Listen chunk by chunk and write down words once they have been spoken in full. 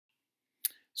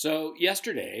So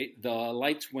yesterday, the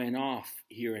lights went off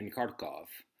here in Kharkov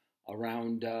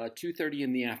around 2:30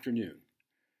 in the afternoon,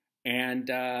 and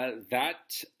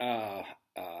that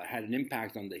had an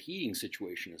impact on the heating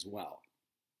situation as well.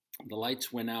 The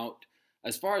lights went out,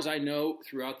 as far as I know,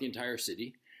 throughout the entire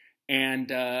city, and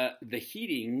the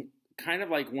heating kind of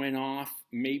like went off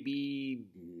maybe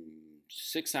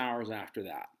 6 hours after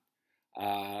that.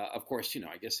 Of course,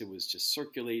 I guess it was just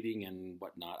circulating and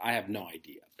whatnot. I have no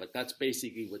idea, but that's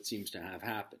basically what seems to have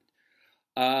happened.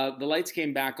 The lights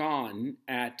came back on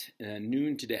at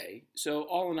noon today, so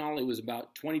all in all, it was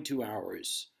about 22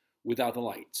 hours without the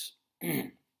lights.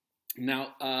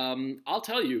 Now, I'll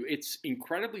tell you, it's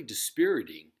incredibly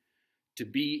dispiriting to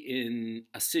be in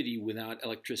a city without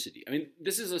electricity. I mean,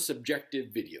 this is a subjective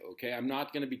video, okay? I'm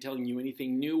not going to be telling you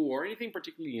anything new or anything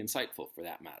particularly insightful for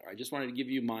that matter. I just wanted to give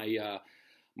you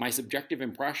my subjective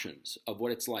impressions of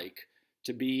what it's like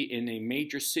to be in a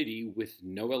major city with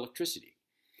no electricity.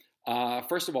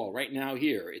 First of all, right now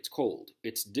here, it's cold.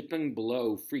 It's dipping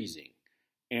below freezing.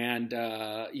 And,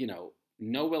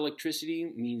 no electricity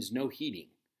means no heating,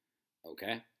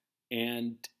 okay?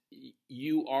 And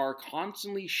you are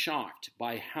constantly shocked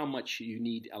by how much you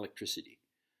need electricity.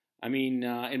 I mean,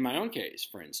 in my own case,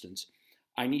 for instance,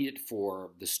 I need it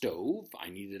for the stove. I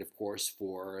need it, of course,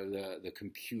 for the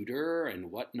computer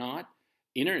and whatnot.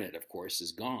 Internet, of course,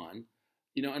 is gone.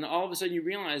 And all of a sudden you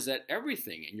realize that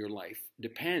everything in your life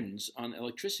depends on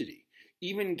electricity,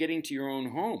 even getting to your own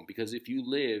home. Because if you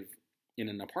live in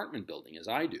an apartment building, as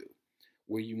I do,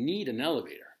 where you need an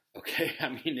elevator, okay? I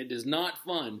mean, it is not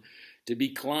fun to be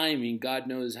climbing God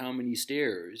knows how many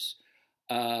stairs,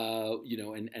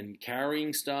 and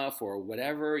carrying stuff or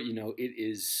whatever, it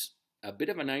is a bit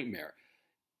of a nightmare.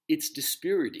 It's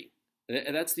dispiriting.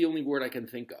 That's the only word I can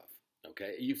think of,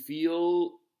 okay? You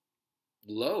feel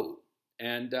low.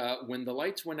 And when the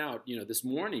lights went out, this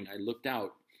morning I looked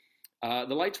out.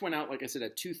 The lights went out, like I said,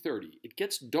 at 2:30. It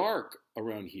gets dark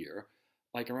around here,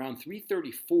 like around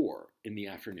 3:34 in the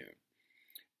afternoon.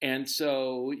 And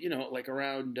so, like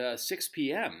around 6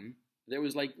 p.m., there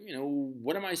was like,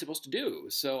 what am I supposed to do?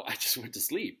 So I just went to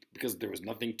sleep because there was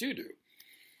nothing to do.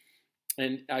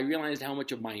 And I realized how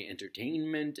much of my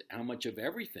entertainment, how much of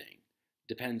everything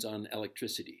depends on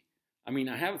electricity. I mean,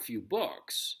 I have a few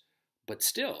books, but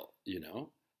still,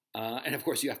 and of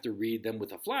course you have to read them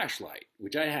with a flashlight,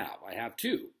 which I have. I have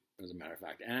two, as a matter of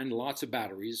fact, and lots of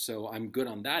batteries, so I'm good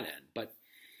on that end. But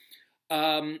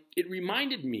it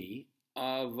reminded me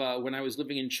of when I was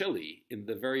living in Chile in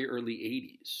the very early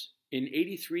 80s. In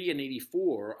 83 and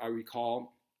 84, I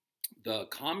recall the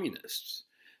communists,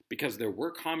 because there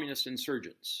were communist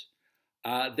insurgents,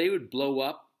 they would blow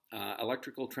up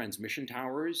electrical transmission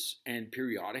towers, and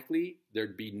periodically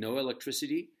there'd be no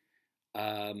electricity.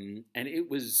 And it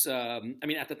was,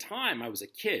 at the time I was a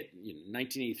kid,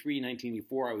 1983,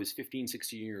 1984, I was 15,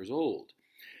 16 years old.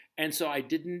 And so I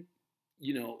didn't,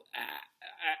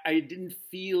 I didn't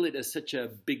feel it as such a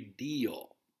big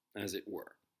deal, as it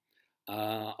were.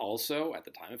 Also, at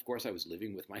the time, of course, I was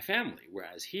living with my family,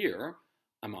 whereas here,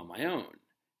 I'm on my own.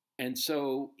 And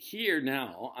so here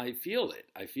now, I feel it.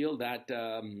 I feel that,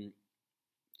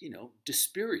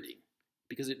 dispiriting,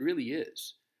 because it really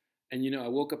is. And, I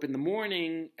woke up in the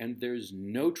morning, and there's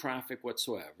no traffic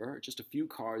whatsoever, just a few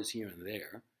cars here and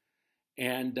there.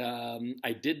 And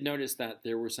I did notice that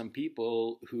there were some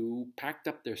people who packed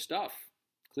up their stuff,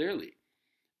 clearly.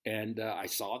 And I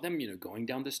saw them, going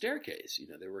down the staircase.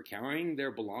 They were carrying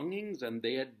their belongings, and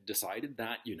they had decided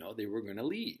that, they were going to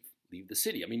leave the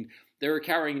city. I mean, they were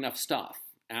carrying enough stuff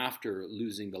after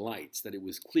losing the lights that it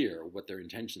was clear what their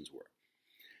intentions were.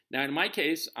 Now, in my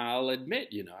case, I'll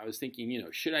admit, I was thinking,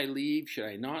 should I leave? Should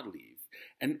I not leave?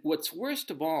 And what's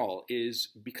worst of all is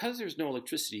because there's no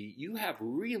electricity, you have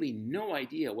really no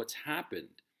idea what's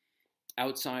happened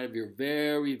outside of your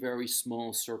very, very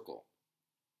small circle,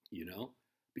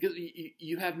 because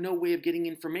you have no way of getting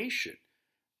information.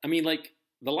 I mean, like,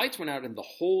 the lights went out in the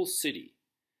whole city.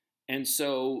 And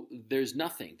so there's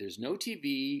nothing. There's no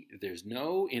TV. There's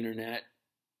no internet.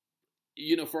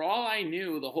 For all I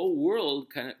knew, the whole world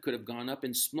could have gone up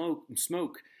in smoke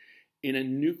in a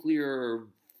nuclear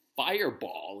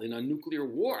fireball, in a nuclear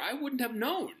war. I wouldn't have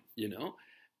known,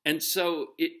 And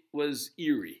so it was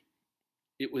eerie.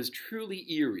 It was truly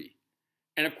eerie.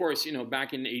 And of course,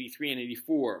 back in 83 and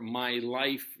 84, my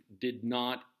life did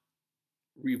not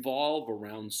revolve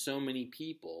around so many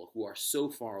people who are so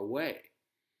far away.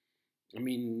 I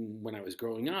mean, when I was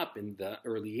growing up in the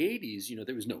early 80s,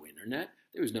 there was no internet,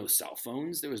 there was no cell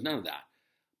phones, there was none of that.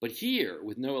 But here,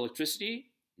 with no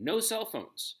electricity, no cell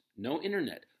phones, no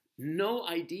internet, no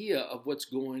idea of what's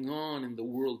going on in the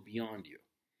world beyond you.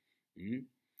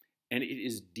 and it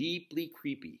is deeply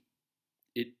creepy.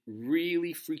 It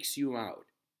really freaks you out.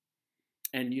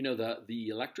 And the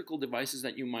electrical devices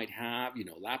that you might have,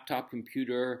 laptop,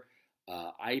 computer,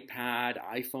 iPad,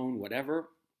 iPhone, whatever,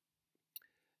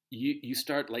 you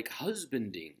start like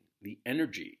husbanding the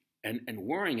energy and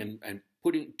worrying and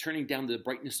turning down the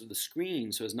brightness of the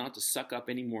screen so as not to suck up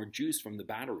any more juice from the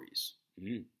batteries.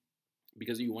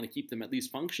 Because you want to keep them at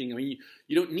least functioning. I mean,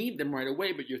 you don't need them right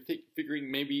away, but you're figuring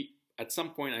maybe at some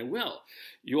point I will.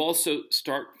 You also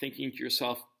start thinking to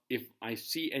yourself, if I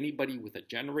see anybody with a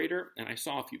generator, and I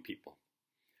saw a few people,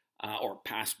 or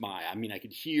passed by, I mean, I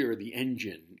could hear the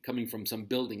engine coming from some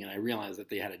building, and I realized that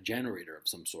they had a generator of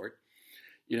some sort.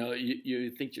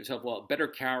 You think to yourself, well, better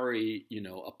carry,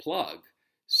 a plug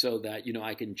so that,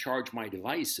 I can charge my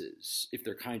devices if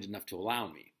they're kind enough to allow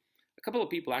me. A couple of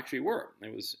people actually were.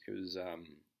 It was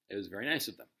very nice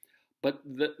of them. But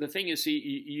the thing is,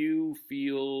 see, you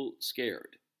feel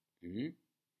scared.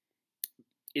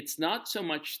 It's not so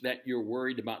much that you're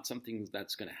worried about something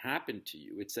that's going to happen to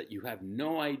you. It's that you have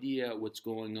no idea what's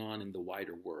going on in the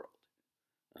wider world.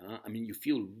 I mean, you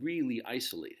feel really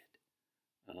isolated.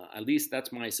 At least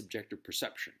that's my subjective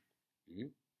perception.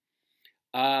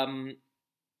 And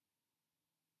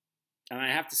I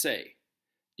have to say,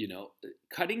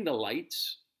 cutting the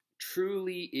lights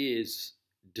truly is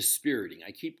dispiriting.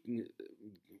 I keep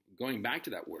going back to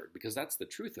that word because that's the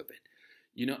truth of it.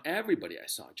 Everybody I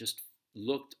saw just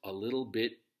looked a little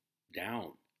bit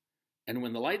down. And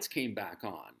when the lights came back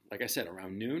on, like I said,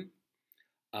 around noon,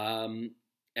 there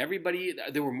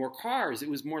were more cars. It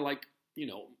was more like,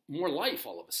 more life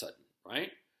all of a sudden,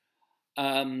 right?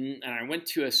 And I went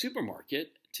to a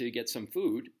supermarket to get some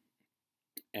food,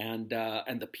 and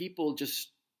the people just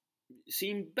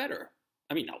seemed better.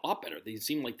 I mean, a lot better. They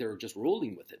seemed like they were just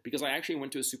rolling with it, because I actually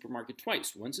went to a supermarket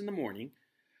twice. Once in the morning,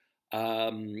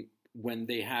 when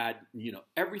they had,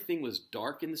 everything was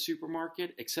dark in the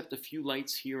supermarket except a few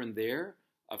lights here and there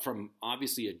from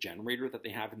obviously a generator that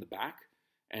they have in the back,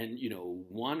 and,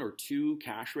 one or two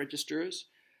cash registers.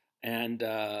 And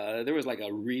there was like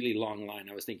a really long line.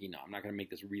 I was thinking, no, I'm not going to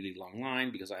make this really long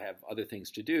line because I have other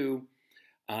things to do.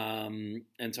 And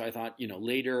so I thought,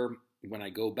 later when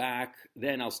I go back,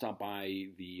 then I'll stop by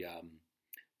the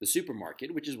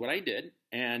supermarket, which is what I did.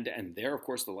 And there, of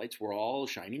course, the lights were all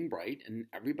shining bright and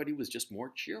everybody was just more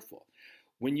cheerful.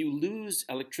 When you lose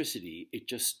electricity, it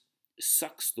just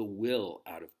sucks the will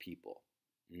out of people.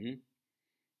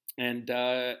 And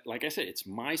like I said, it's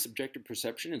my subjective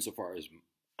perception insofar as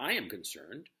I am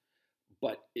concerned,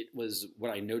 but it was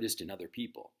what I noticed in other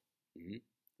people.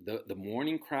 The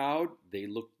morning crowd, they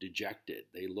looked dejected.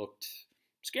 They looked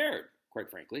scared, quite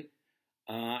frankly.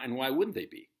 And why wouldn't they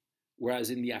be?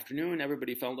 Whereas in the afternoon,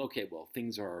 everybody felt, okay, well,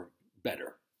 things are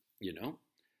better,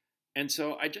 And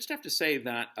so I just have to say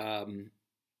that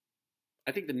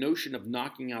I think the notion of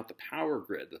knocking out the power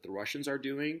grid that the Russians are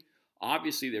doing,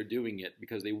 obviously they're doing it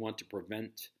because they want to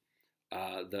prevent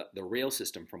the rail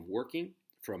system from working,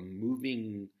 from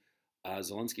moving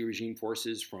Zelensky regime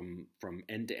forces from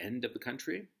end to end of the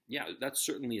country. Yeah, that's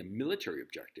certainly a military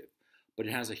objective, but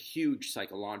it has a huge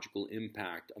psychological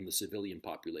impact on the civilian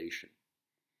population.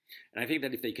 And I think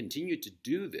that if they continue to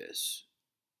do this,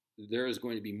 there is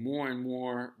going to be more and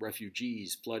more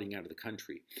refugees flooding out of the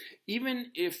country.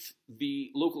 Even if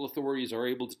the local authorities are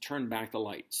able to turn back the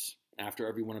lights after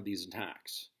every one of these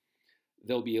attacks,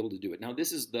 they'll be able to do it. Now,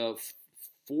 this is the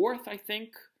fourth, I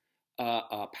think,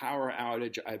 power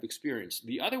outage I've experienced.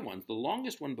 The other one, the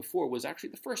longest one before, was actually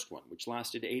the first one, which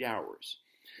lasted 8 hours.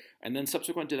 And then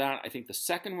subsequent to that, I think the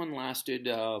second one lasted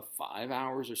 5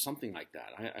 hours or something like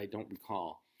that. I don't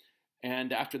recall.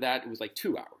 And after that, it was like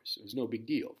 2 hours. It was no big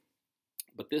deal.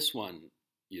 But this one,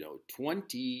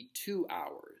 22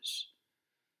 hours,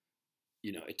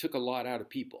 it took a lot out of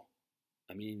people.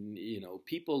 I mean,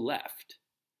 people left,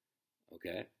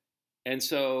 okay? And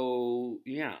so,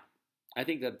 yeah, I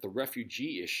think that the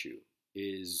refugee issue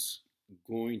is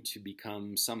going to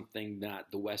become something that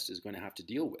the West is going to have to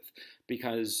deal with.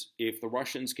 Because if the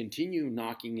Russians continue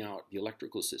knocking out the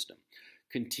electrical system,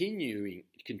 continue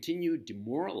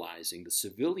demoralizing the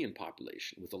civilian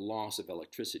population with the loss of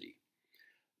electricity,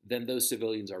 then those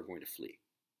civilians are going to flee.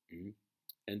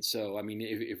 And so, I mean,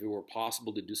 if it were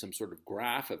possible to do some sort of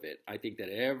graph of it, I think that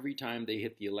every time they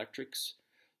hit the electrics,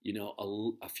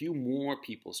 a few more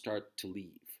people start to leave.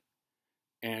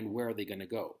 And where are they going to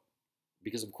go?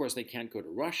 Because, of course, they can't go to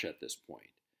Russia at this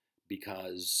point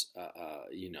because,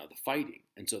 the fighting.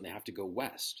 And so they have to go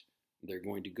west. They're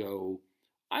going to go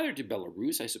either to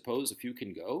Belarus, I suppose, a few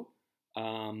can go.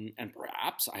 And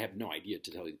perhaps, I have no idea,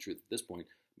 to tell you the truth at this point,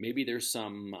 maybe there's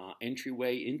some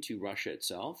entryway into Russia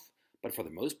itself. But for the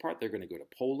most part, they're going to go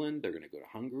to Poland, they're going to go to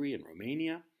Hungary and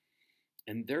Romania,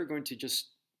 and they're going to just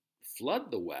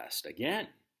flood the West again,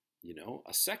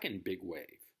 a second big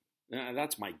wave.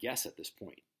 That's my guess at this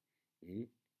point. Mm-hmm.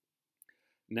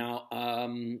 Now,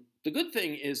 the good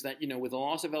thing is that, with the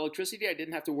loss of electricity, I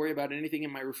didn't have to worry about anything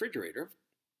in my refrigerator.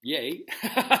 Yay.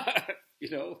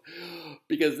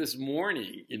 Because this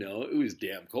morning, it was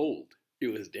damn cold. It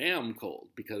was damn cold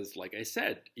because, like I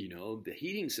said, the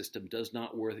heating system does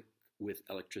not work with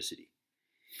electricity.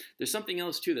 There's something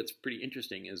else, too, that's pretty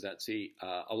interesting is that,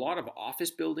 a lot of office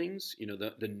buildings,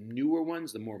 the newer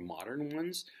ones, the more modern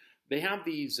ones, they have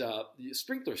these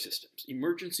sprinkler systems,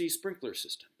 emergency sprinkler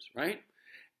systems, right?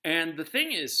 And the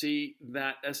thing is,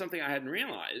 that as something I hadn't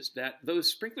realized, that those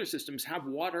sprinkler systems have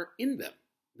water in them.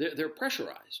 They're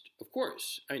pressurized, of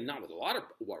course. I mean, not with a lot of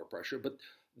water pressure, but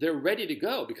they're ready to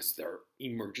go because they're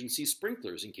emergency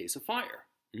sprinklers in case of fire.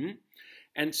 Mm-hmm.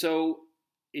 And so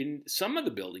in some of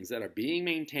the buildings that are being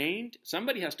maintained,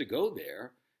 somebody has to go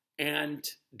there and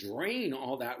drain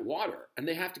all that water. And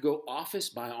they have to go office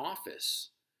by office,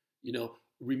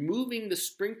 removing the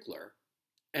sprinkler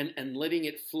and letting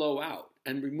it flow out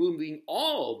and removing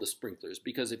all the sprinklers,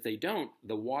 because if they don't,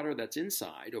 the water that's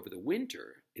inside over the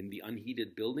winter in the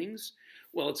unheated buildings,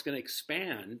 well, it's going to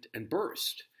expand and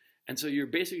burst. And so you're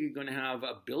basically going to have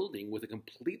a building with a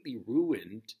completely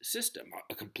ruined system,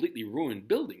 a completely ruined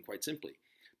building, quite simply,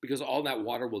 because all that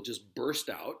water will just burst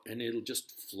out and it'll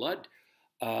just flood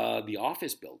the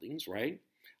office buildings, right?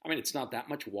 I mean, it's not that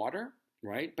much water,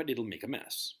 right? But it'll make a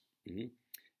mess. Mm-hmm.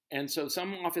 And so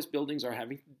some office buildings are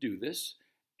having to do this,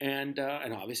 and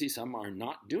obviously some are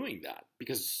not doing that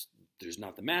because there's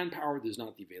not the manpower, there's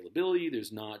not the availability,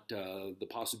 there's not the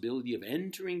possibility of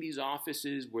entering these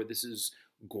offices where this is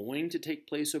going to take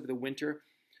place over the winter,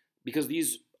 because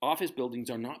these office buildings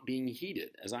are not being heated.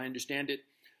 As I understand it,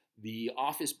 the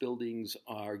office buildings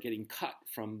are getting cut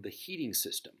from the heating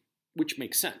system, which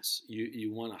makes sense.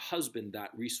 You want to husband that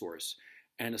resource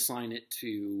and assign it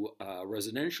to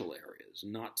residential areas,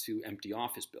 not to empty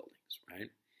office buildings, right?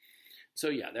 So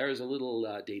yeah, there is a little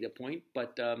data point,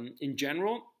 but in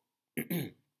general,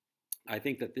 I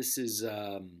think that this is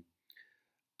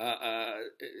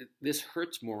this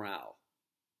hurts morale.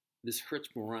 This hurts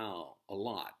morale a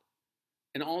lot.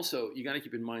 And also, you got to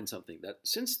keep in mind something, that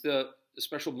since the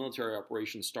special military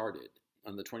operation started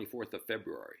on the 24th of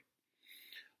February,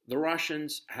 the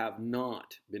Russians have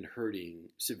not been hurting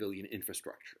civilian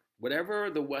infrastructure. Whatever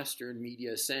the Western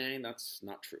media is saying, that's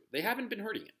not true. They haven't been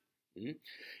hurting it. Mm-hmm.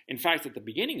 In fact, at the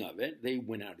beginning of it, they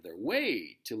went out of their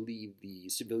way to leave the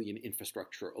civilian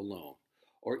infrastructure alone,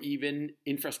 or even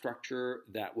infrastructure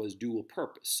that was dual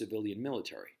purpose, civilian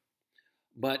military.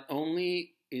 But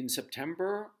only in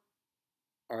September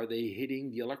are they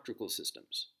hitting the electrical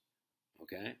systems,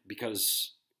 okay?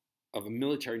 Because of a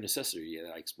military necessity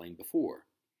that I explained before.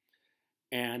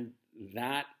 And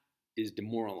that is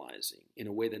demoralizing in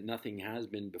a way that nothing has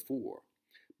been before.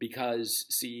 Because,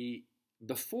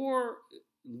 before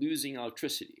losing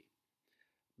electricity,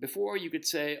 before you could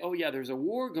say, oh yeah, there's a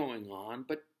war going on,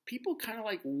 but people kind of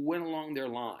like went along their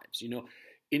lives.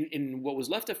 In what was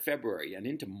left of February and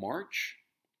into March,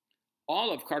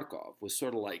 all of Kharkov was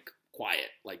sort of like quiet,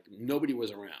 like nobody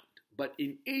was around. But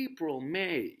in April,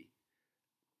 May,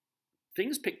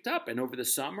 things picked up, and over the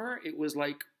summer, it was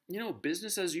like,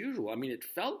 business as usual. I mean, it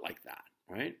felt like that,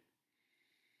 right?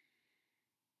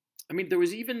 I mean, there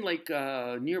was even like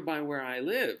nearby where I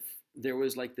live, there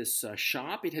was like this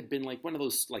shop. It had been like one of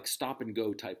those like stop and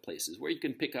go type places where you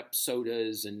can pick up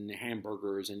sodas and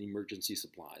hamburgers and emergency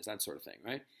supplies, that sort of thing,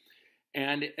 right?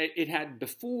 And it had,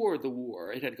 before the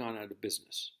war, it had gone out of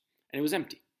business and it was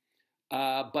empty.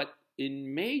 But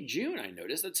in May, June, I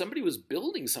noticed that somebody was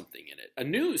building something in it, a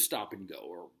new stop and go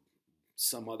or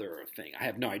some other thing. I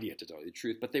have no idea, to tell you the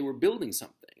truth, but they were building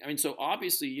something. I mean, so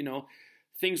obviously,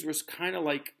 things were kind of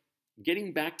like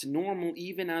getting back to normal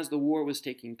even as the war was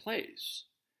taking place.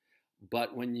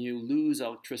 But when you lose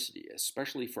electricity,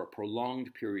 especially for a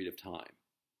prolonged period of time,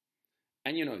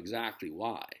 and you know exactly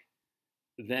why,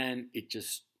 then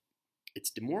it's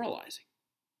demoralizing.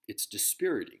 It's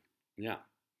dispiriting. Yeah.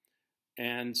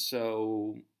 And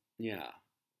so, yeah.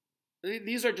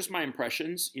 These are just my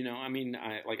impressions, I mean,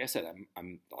 like I said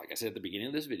at the beginning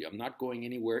of this video, I'm not going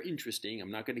anywhere interesting.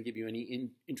 I'm not going to give you any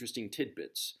interesting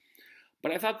tidbits.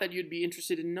 But I thought that you'd be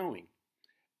interested in knowing.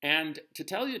 And to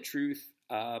tell you the truth,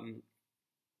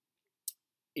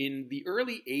 in the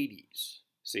early 80s,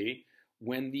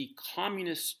 when the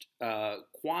communist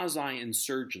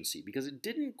quasi-insurgency, because it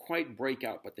didn't quite break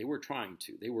out, but they were trying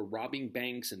to. They were robbing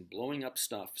banks and blowing up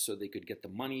stuff so they could get the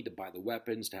money to buy the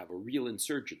weapons to have a real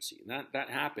insurgency. And that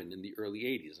happened in the early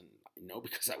 80s. And, know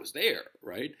because I was there,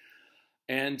 right?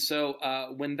 And so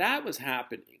when that was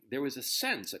happening, there was a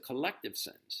sense, a collective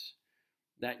sense,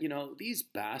 that, these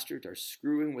bastards are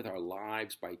screwing with our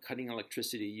lives by cutting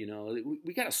electricity.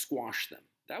 We got to squash them.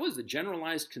 That was the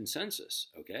generalized consensus,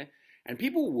 okay? And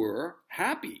people were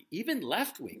happy. Even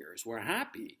left-wingers were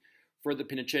happy for the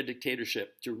Pinochet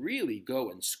dictatorship to really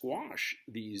go and squash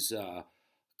these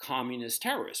communist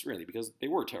terrorists, really, because they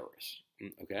were terrorists,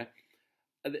 okay?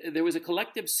 There was a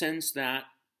collective sense that,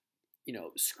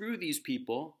 screw these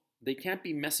people. They can't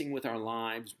be messing with our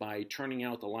lives by turning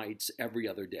out the lights every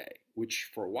other day, which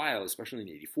for a while, especially in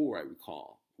 '84, I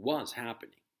recall, was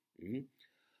happening. Mm-hmm.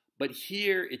 But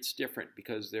here it's different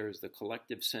because there's the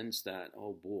collective sense that,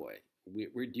 oh boy,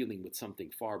 we're dealing with something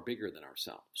far bigger than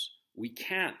ourselves. We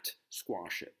can't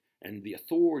squash it. And the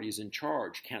authorities in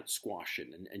charge can't squash it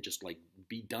and just like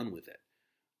be done with it.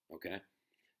 Okay?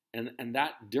 And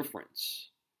that difference,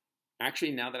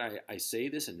 actually, now that I say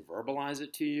this and verbalize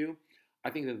it to you, I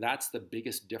think that that's the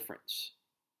biggest difference.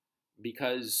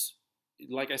 Because,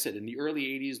 like I said, in the early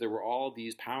 80s, there were all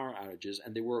these power outages,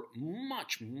 and they were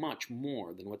much, much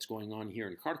more than what's going on here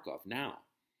in Kharkov now.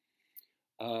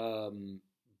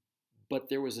 But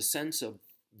there was a sense of,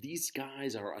 these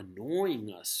guys are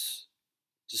annoying us.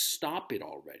 Just stop it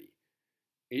already.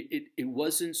 It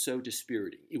wasn't so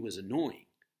dispiriting. It was annoying.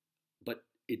 But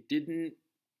it didn't,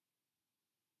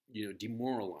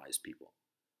 demoralize people.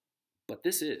 But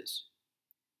this is.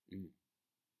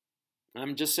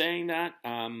 I'm just saying that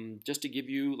just to give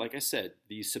you, like I said,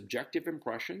 these subjective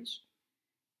impressions.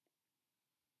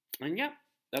 And yeah,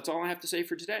 that's all I have to say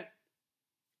for today.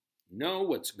 Know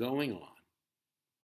what's going on.